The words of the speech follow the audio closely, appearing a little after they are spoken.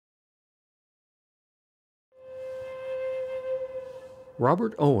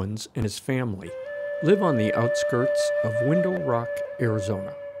Robert Owens and his family live on the outskirts of Window Rock,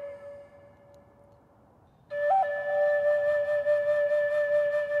 Arizona.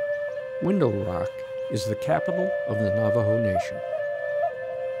 Window Rock is the capital of the Navajo Nation.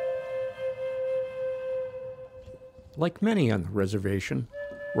 Like many on the reservation,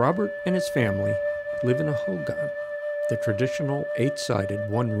 Robert and his family live in a hogan, the traditional 8-sided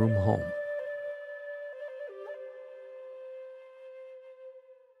one-room home.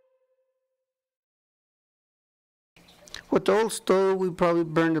 With the old stove, we probably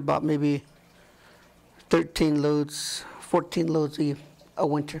burned about maybe 13 loads, 14 loads a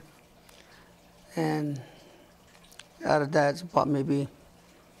winter. And out of that, it's about maybe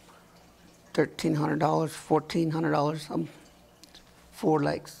 $1,300, $1,400 for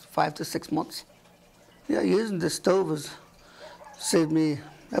like 5 to 6 months. Yeah, using the stove has saved me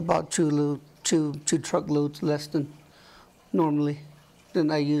about two truckloads less than normally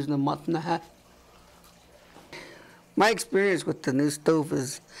than I use in a month and a half. My experience with the new stove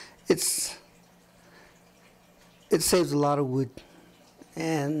is it saves a lot of wood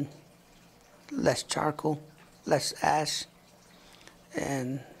and less charcoal, less ash,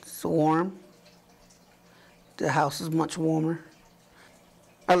 and it's warm. The house is much warmer.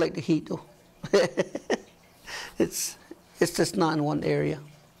 I like the heat though. It's just not in one area.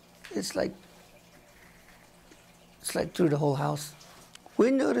 It's like through the whole house.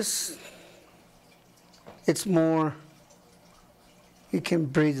 We notice it's more, you can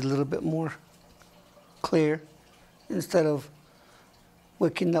breathe a little bit more clear instead of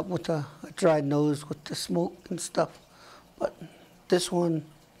waking up with a dry nose with the smoke and stuff. But this one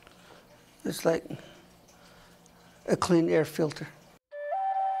is like a clean air filter.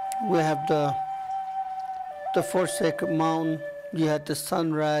 We have the Forsaken Mountain, you have the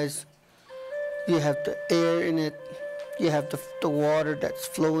sunrise, you have the air in it, you have the water that's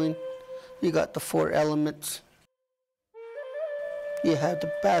flowing, you got the 4 elements. You have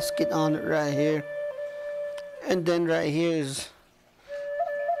the basket on it right here. And then right here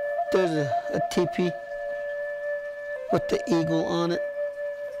there's a teepee with the eagle on it.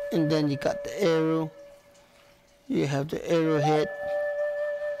 And then you got the arrow. You have the arrowhead.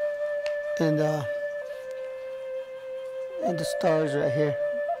 And the stars right here.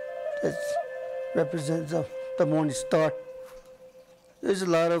 That represents the morning star. There's a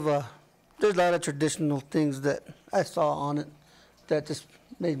lot of traditional things that I saw on it that just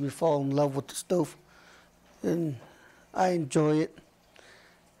made me fall in love with the stove, and I enjoy it.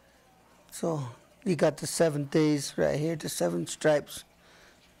 So you got the 7 days right here, the 7 stripes.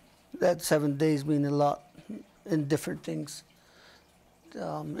 That 7 days mean a lot in different things.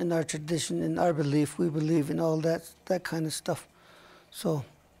 In our tradition, in our belief, we believe in all that kind of stuff. So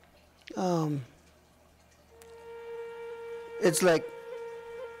it's like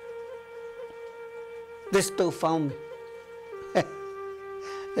this stove found me.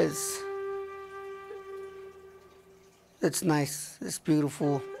 It's nice, it's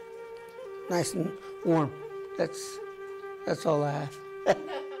beautiful, nice and warm. That's all I have.